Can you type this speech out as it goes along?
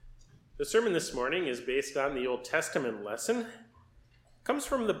The sermon this morning is based on the Old Testament lesson. It comes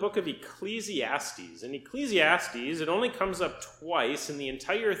from the book of Ecclesiastes. In Ecclesiastes, it only comes up twice in the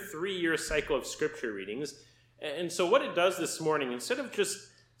entire 3-year cycle of scripture readings. And so what it does this morning, instead of just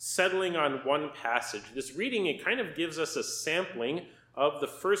settling on one passage, this reading, it kind of gives us a sampling of the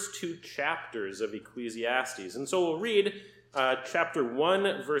first 2 chapters of Ecclesiastes. And so we'll read chapter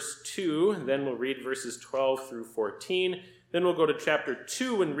 1, verse 2, then we'll read verses 12 through 14, then we'll go to chapter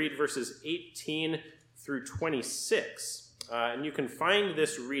 2 and read verses 18 through 26. And you can find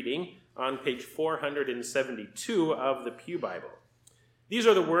this reading on page 472 of the Pew Bible. These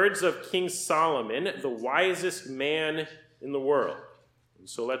are the words of King Solomon, the wisest man in the world. And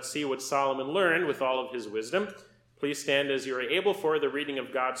so let's see what Solomon learned with all of his wisdom. Please stand as you are able for the reading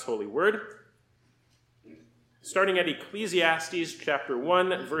of God's holy word. Starting at Ecclesiastes chapter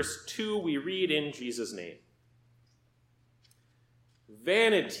 1, verse 2, we read in Jesus' name.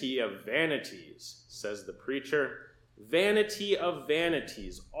 Vanity of vanities, says the preacher. Vanity of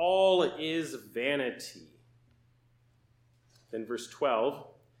vanities, all is vanity. Then verse 12,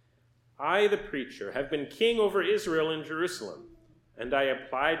 I, the preacher, have been king over Israel in Jerusalem, and I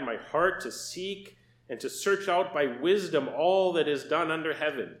applied my heart to seek and to search out by wisdom all that is done under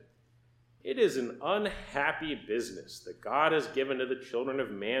heaven. It is an unhappy business that God has given to the children of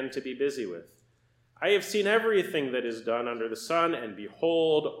man to be busy with. I have seen everything that is done under the sun, and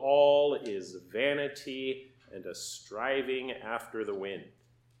behold, all is vanity and a striving after the wind.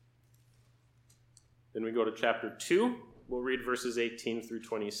 Then we go to chapter 2. We'll read verses 18 through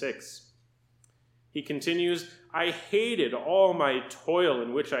 26. He continues, I hated all my toil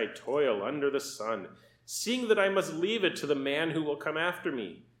in which I toil under the sun, seeing that I must leave it to the man who will come after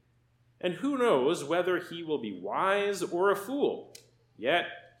me. And who knows whether he will be wise or a fool? Yet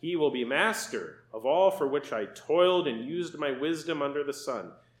he will be master of all for which I toiled and used my wisdom under the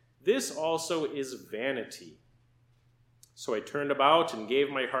sun. This also is vanity. So I turned about and gave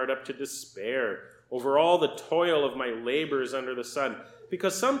my heart up to despair over all the toil of my labors under the sun,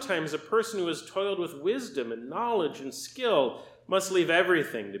 because sometimes a person who has toiled with wisdom and knowledge and skill must leave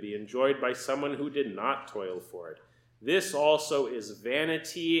everything to be enjoyed by someone who did not toil for it. This also is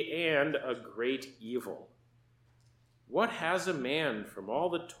vanity and a great evil. What has a man from all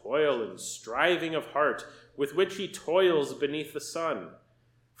the toil and striving of heart with which he toils beneath the sun?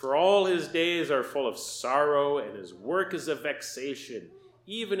 For all his days are full of sorrow, and his work is a vexation.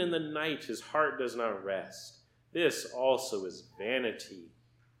 Even in the night his heart does not rest. This also is vanity.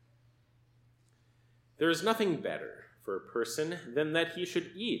 There is nothing better for a person than that he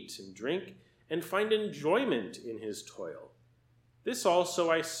should eat and drink and find enjoyment in his toil. This also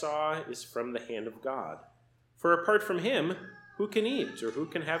I saw is from the hand of God. For apart from him, who can eat or who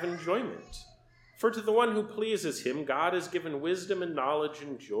can have enjoyment? For to the one who pleases him, God has given wisdom and knowledge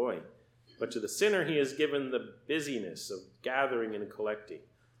and joy. But to the sinner he has given the busyness of gathering and collecting,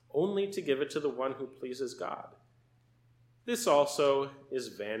 only to give it to the one who pleases God. This also is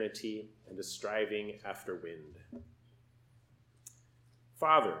vanity and a striving after wind.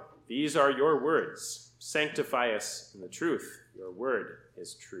 Father, these are your words. Sanctify us in the truth. Your word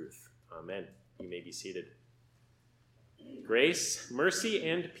is truth. Amen. You may be seated. Grace, mercy,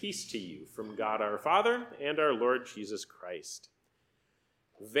 and peace to you from God our Father and our Lord Jesus Christ.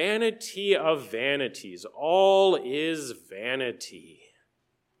 Vanity of vanities, all is vanity.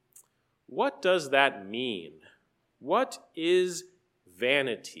 What does that mean? What is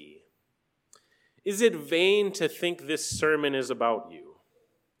vanity? Is it vain to think this sermon is about you?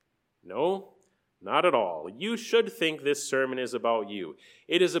 No, not at all. You should think this sermon is about you.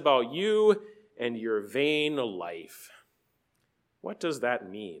 It is about you and your vain life. What does that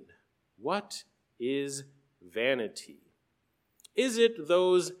mean? What is vanity? Is it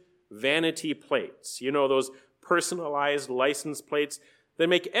those vanity plates, those personalized license plates that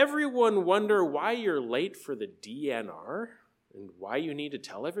make everyone wonder why you're late for the DNR and why you need to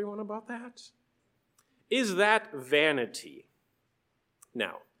tell everyone about that? Is that vanity?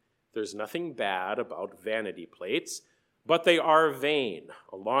 Now, there's nothing bad about vanity plates, but they are vain,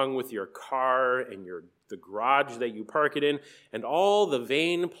 along with your car and the garage that you park it in, and all the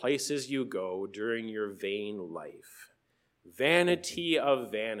vain places you go during your vain life. Vanity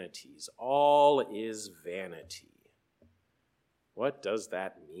of vanities, all is vanity. What does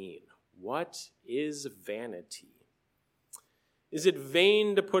that mean? What is vanity? Is it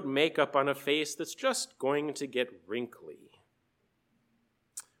vain to put makeup on a face that's just going to get wrinkly?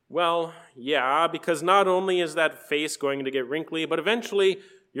 Well, yeah, because not only is that face going to get wrinkly, but eventually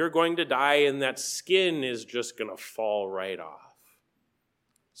you're going to die and that skin is just going to fall right off.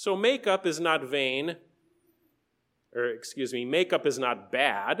 So makeup is not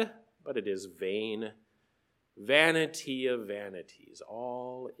bad, but it is vain. Vanity of vanities,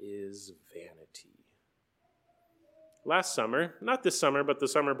 all is vanity. Last summer, not this summer, but the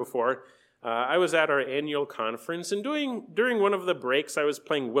summer before, I was at our annual conference, and during one of the breaks, I was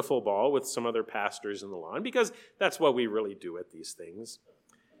playing wiffle ball with some other pastors in the lawn, because that's what we really do at these things.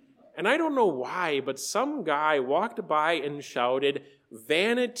 And I don't know why, but some guy walked by and shouted,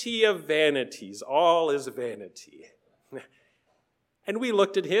 "Vanity of vanities, all is vanity." And we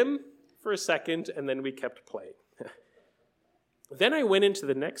looked at him for a second, and then we kept playing. Then I went into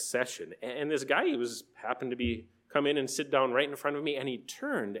the next session, and this guy happened to come in and sit down right in front of me, and he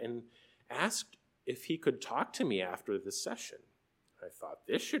turned and asked if he could talk to me after the session. I thought,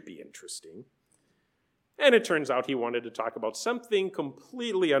 this should be interesting. And it turns out he wanted to talk about something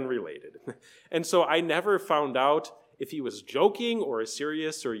completely unrelated. And so I never found out if he was joking or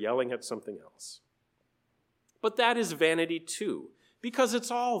serious or yelling at something else. But that is vanity too, because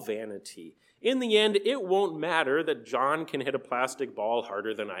it's all vanity. In the end, it won't matter that John can hit a plastic ball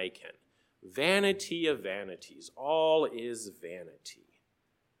harder than I can. Vanity of vanities, all is vanity.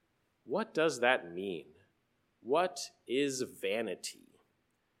 What does that mean? What is vanity?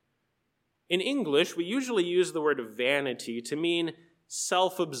 In English, we usually use the word vanity to mean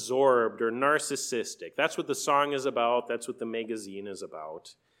self-absorbed or narcissistic. That's what the song is about. That's what the magazine is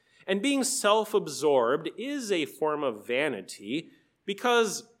about. And being self-absorbed is a form of vanity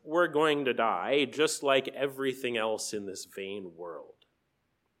because we're going to die just like everything else in this vain world.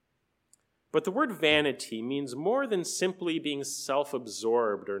 But the word vanity means more than simply being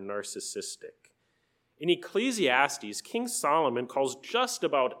self-absorbed or narcissistic. In Ecclesiastes, King Solomon calls just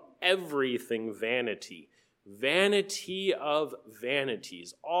about everything vanity. Vanity of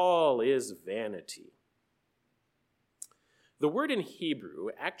vanities. All is vanity. The word in Hebrew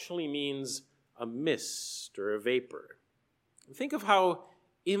actually means a mist or a vapor. Think of how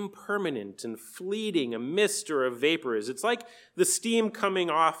impermanent and fleeting a mist or a vapor is. It's like the steam coming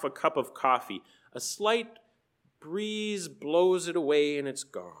off a cup of coffee. A slight breeze blows it away and it's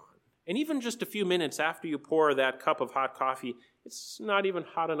gone. And even just a few minutes after you pour that cup of hot coffee, it's not even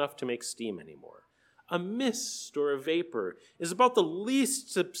hot enough to make steam anymore. A mist or a vapor is about the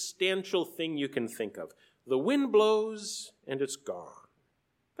least substantial thing you can think of. The wind blows and it's gone.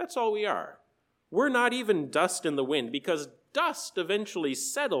 That's all we are. We're not even dust in the wind because dust eventually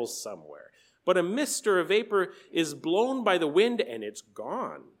settles somewhere. But a mist or a vapor is blown by the wind and it's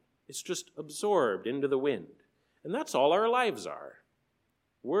gone. It's just absorbed into the wind. And that's all our lives are.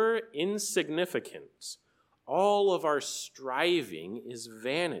 We're insignificant. All of our striving is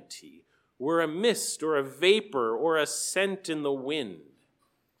vanity. We're a mist or a vapor or a scent in the wind.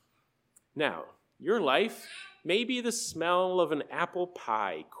 Now, your life may be the smell of an apple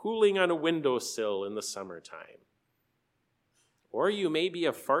pie cooling on a windowsill in the summertime. Or you may be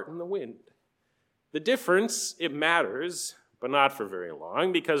a fart in the wind. The difference, it matters, but not for very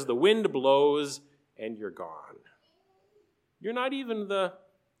long, because the wind blows and you're gone. You're not even the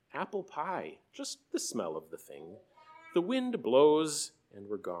apple pie, just the smell of the thing. The wind blows and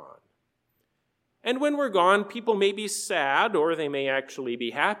we're gone. And when we're gone, people may be sad or they may actually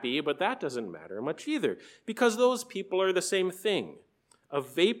be happy, but that doesn't matter much either, because those people are the same thing. A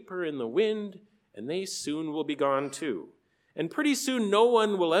vapor in the wind, and they soon will be gone too. And pretty soon no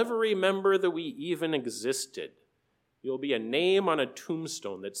one will ever remember that we even existed. You'll be a name on a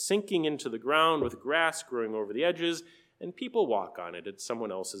tombstone that's sinking into the ground with grass growing over the edges, and people walk on it at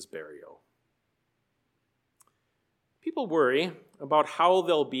someone else's burial. People worry about how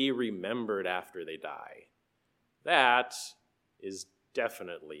they'll be remembered after they die. That is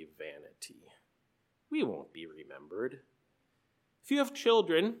definitely vanity. We won't be remembered. If you have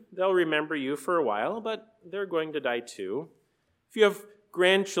children, they'll remember you for a while, but they're going to die too. If you have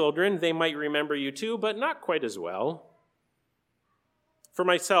grandchildren, they might remember you too, but not quite as well. For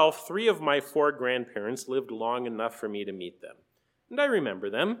myself, 3 of my 4 grandparents lived long enough for me to meet them, and I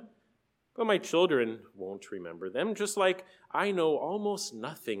remember them. But my children won't remember them, just like I know almost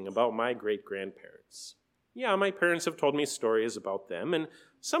nothing about my great-grandparents. Yeah, my parents have told me stories about them, and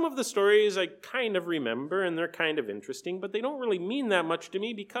some of the stories I kind of remember, and they're kind of interesting, but they don't really mean that much to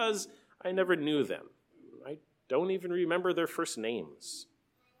me because I never knew them. I don't even remember their first names.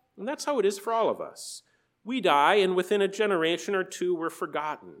 And that's how it is for all of us. We die, and within a generation or 2, we're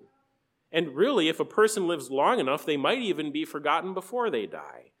forgotten. And really, if a person lives long enough, they might even be forgotten before they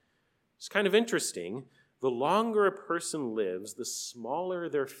die. It's kind of interesting. The longer a person lives, the smaller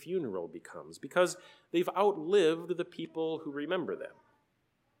their funeral becomes because they've outlived the people who remember them.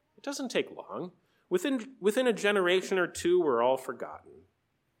 It doesn't take long. Within a generation or 2, we're all forgotten.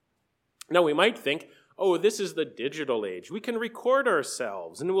 Now, we might think, Oh, this is the digital age. We can record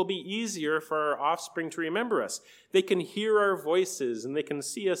ourselves, and it will be easier for our offspring to remember us. They can hear our voices, and they can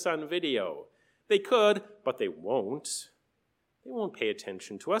see us on video. They could, but they won't. They won't pay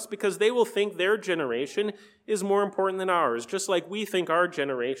attention to us because they will think their generation is more important than ours, just like we think our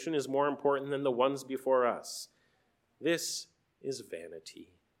generation is more important than the ones before us. This is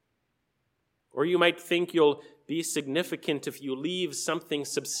vanity. Or you might think you'll be significant if you leave something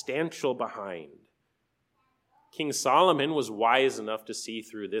substantial behind. King Solomon was wise enough to see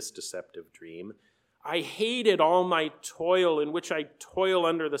through this deceptive dream. I hated all my toil in which I toil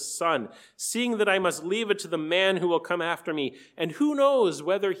under the sun, seeing that I must leave it to the man who will come after me, and who knows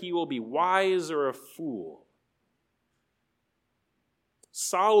whether he will be wise or a fool.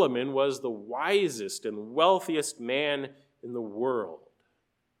 Solomon was the wisest and wealthiest man in the world,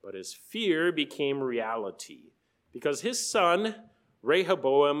 but his fear became reality because his son,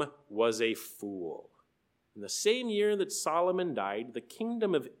 Rehoboam, was a fool. In the same year that Solomon died, the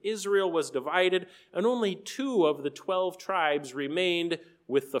kingdom of Israel was divided, and only 2 of the 12 tribes remained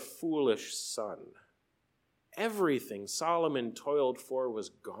with the foolish son. Everything Solomon toiled for was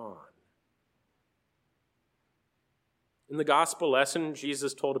gone. In the gospel lesson,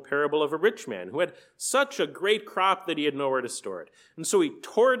 Jesus told a parable of a rich man who had such a great crop that he had nowhere to store it. And so he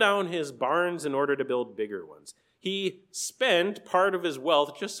tore down his barns in order to build bigger ones. He spent part of his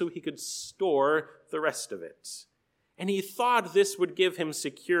wealth just so he could store the rest of it. And he thought this would give him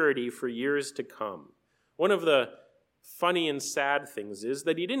security for years to come. One of the funny and sad things is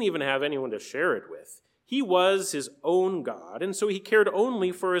that he didn't even have anyone to share it with. He was his own God, and so he cared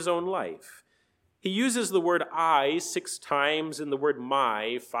only for his own life. He uses the word I 6 times and the word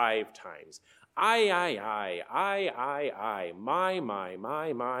my 5 times. I, my.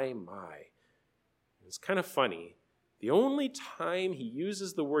 It's kind of funny. The only time he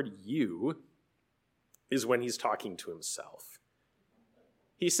uses the word you is when he's talking to himself.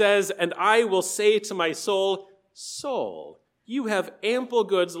 He says, and I will say to my soul, soul, you have ample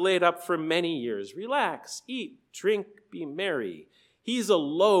goods laid up for many years. Relax, eat, drink, be merry. He's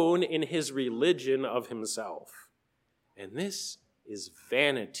alone in his religion of himself. And this is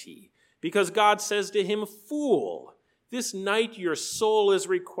vanity, because God says to him, fool, this night your soul is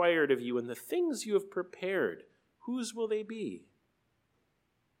required of you, and the things you have prepared, whose will they be?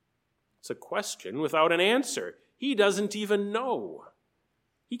 It's a question without an answer. He doesn't even know.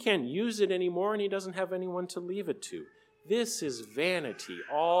 He can't use it anymore, and he doesn't have anyone to leave it to. This is vanity.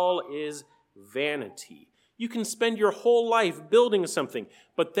 All is vanity. You can spend your whole life building something,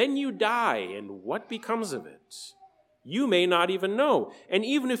 but then you die, and what becomes of it? You may not even know. And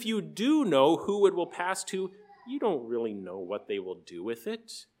even if you do know who it will pass to, you don't really know what they will do with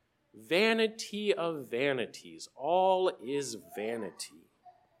it. Vanity of vanities. All is vanity.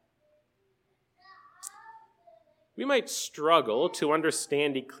 We might struggle to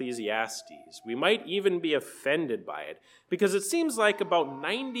understand Ecclesiastes. We might even be offended by it, because it seems like about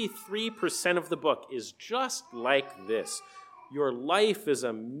 93% of the book is just like this. Your life is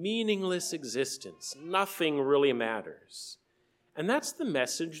a meaningless existence. Nothing really matters. And that's the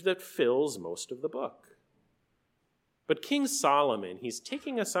message that fills most of the book. But King Solomon, he's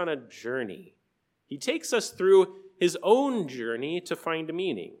taking us on a journey. He takes us through his own journey to find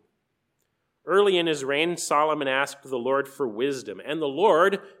meaning. Early in his reign, Solomon asked the Lord for wisdom, and the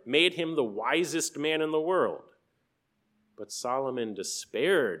Lord made him the wisest man in the world. But Solomon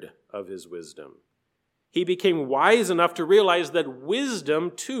despaired of his wisdom. He became wise enough to realize that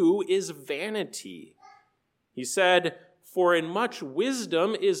wisdom, too, is vanity. He said, for in much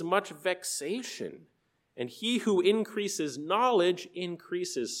wisdom is much vexation, and he who increases knowledge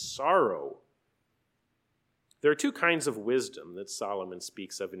increases sorrow. There are 2 kinds of wisdom that Solomon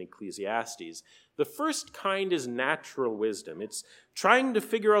speaks of in Ecclesiastes. The first kind is natural wisdom. It's trying to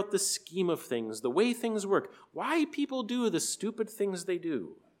figure out the scheme of things, the way things work, why people do the stupid things they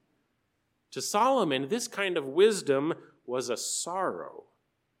do. To Solomon, this kind of wisdom was a sorrow.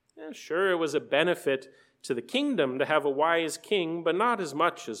 Sure, it was a benefit to the kingdom to have a wise king, but not as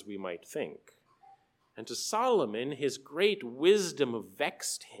much as we might think. And to Solomon, his great wisdom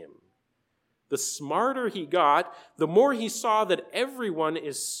vexed him. The smarter he got, the more he saw that everyone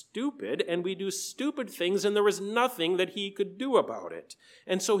is stupid and we do stupid things and there was nothing that he could do about it.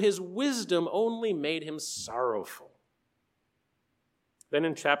 And so his wisdom only made him sorrowful. Then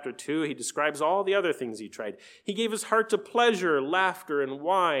in chapter 2, he describes all the other things he tried. He gave his heart to pleasure, laughter, and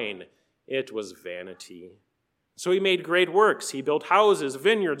wine. It was vanity. So he made great works. He built houses,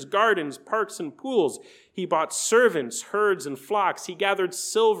 vineyards, gardens, parks, and pools. He bought servants, herds, and flocks. He gathered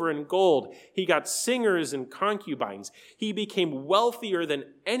silver and gold. He got singers and concubines. He became wealthier than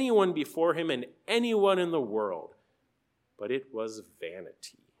anyone before him and anyone in the world. But it was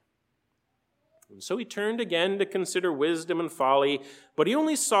vanity. And so he turned again to consider wisdom and folly, but he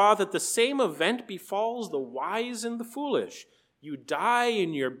only saw that the same event befalls the wise and the foolish. You die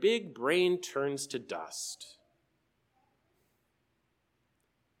and your big brain turns to dust.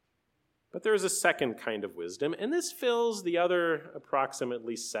 But there is a second kind of wisdom, and this fills the other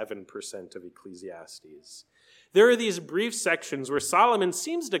approximately 7% of Ecclesiastes. There are these brief sections where Solomon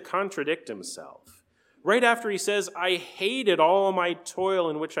seems to contradict himself. Right after he says, I hated all my toil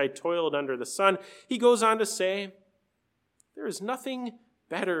in which I toiled under the sun, he goes on to say, there is nothing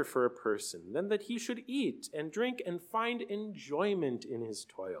better for a person than that he should eat and drink and find enjoyment in his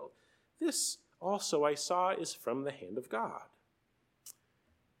toil. This also I saw is from the hand of God.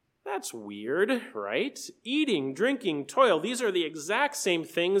 That's weird, right? Eating, drinking, toil, these are the exact same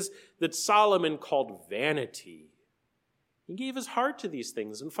things that Solomon called vanity. He gave his heart to these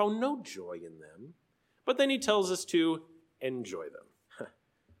things and found no joy in them. But then he tells us to enjoy them.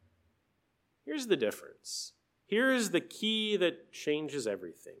 Here's the difference. Here's the key that changes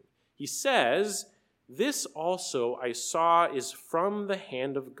everything. He says, this also I saw is from the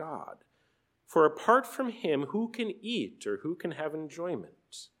hand of God. For apart from him, who can eat or who can have enjoyment?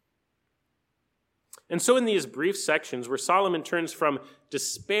 And so in these brief sections where Solomon turns from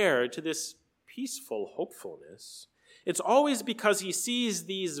despair to this peaceful hopefulness, it's always because he sees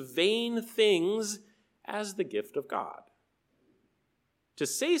these vain things as the gift of God. To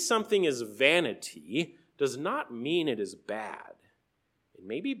say something is vanity does not mean it is bad. It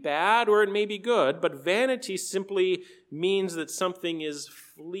may be bad or it may be good, but vanity simply means that something is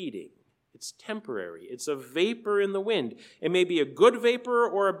fleeting. It's temporary. It's a vapor in the wind. It may be a good vapor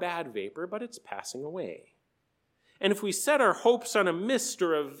or a bad vapor, but it's passing away. And if we set our hopes on a mist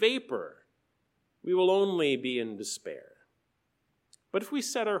or a vapor, we will only be in despair. But if we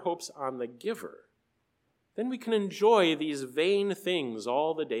set our hopes on the giver, then we can enjoy these vain things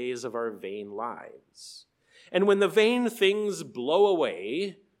all the days of our vain lives. And when the vain things blow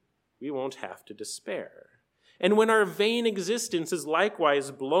away, we won't have to despair. And when our vain existence is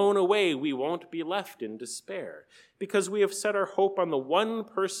likewise blown away, we won't be left in despair, because we have set our hope on the one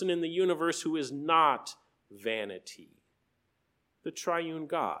person in the universe who is not vanity, the triune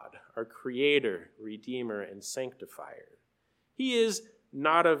God, our Creator, Redeemer, and Sanctifier. He is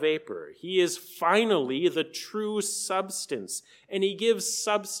not a vapor. He is finally the true substance, and he gives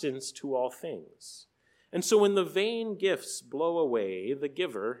substance to all things. And so when the vain gifts blow away, the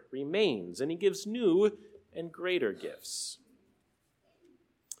giver remains, and he gives new and greater gifts.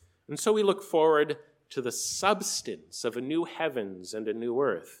 And so we look forward to the substance of a new heavens and a new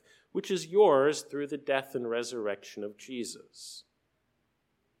earth, which is yours through the death and resurrection of Jesus.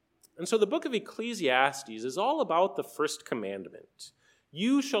 And so the book of Ecclesiastes is all about the first commandment.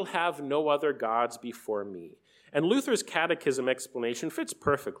 You shall have no other gods before me. And Luther's catechism explanation fits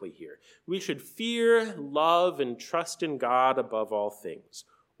perfectly here. We should fear, love, and trust in God above all things.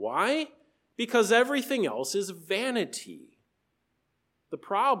 Why? Because everything else is vanity. The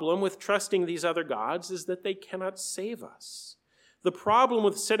problem with trusting these other gods is that they cannot save us. The problem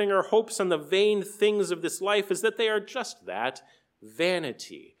with setting our hopes on the vain things of this life is that they are just that,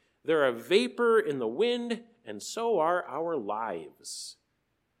 vanity. They're a vapor in the wind, and so are our lives.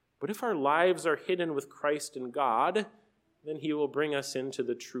 But if our lives are hidden with Christ in God, then he will bring us into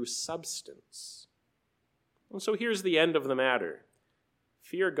the true substance. And so here's the end of the matter.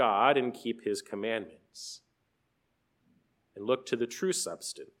 Fear God and keep his commandments, and look to the true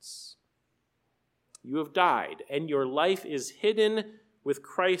substance. You have died, and your life is hidden with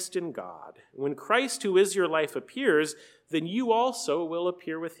Christ in God. When Christ, who is your life, appears, then you also will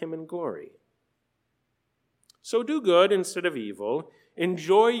appear with him in glory. So do good instead of evil.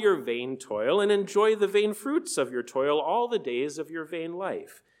 Enjoy your vain toil, and enjoy the vain fruits of your toil all the days of your vain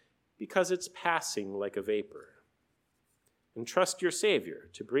life, because it's passing like a vapor. And trust your Savior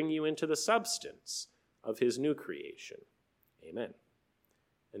to bring you into the substance of his new creation. Amen.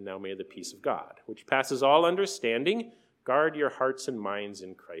 And now may the peace of God, which passes all understanding, guard your hearts and minds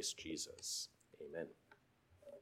in Christ Jesus.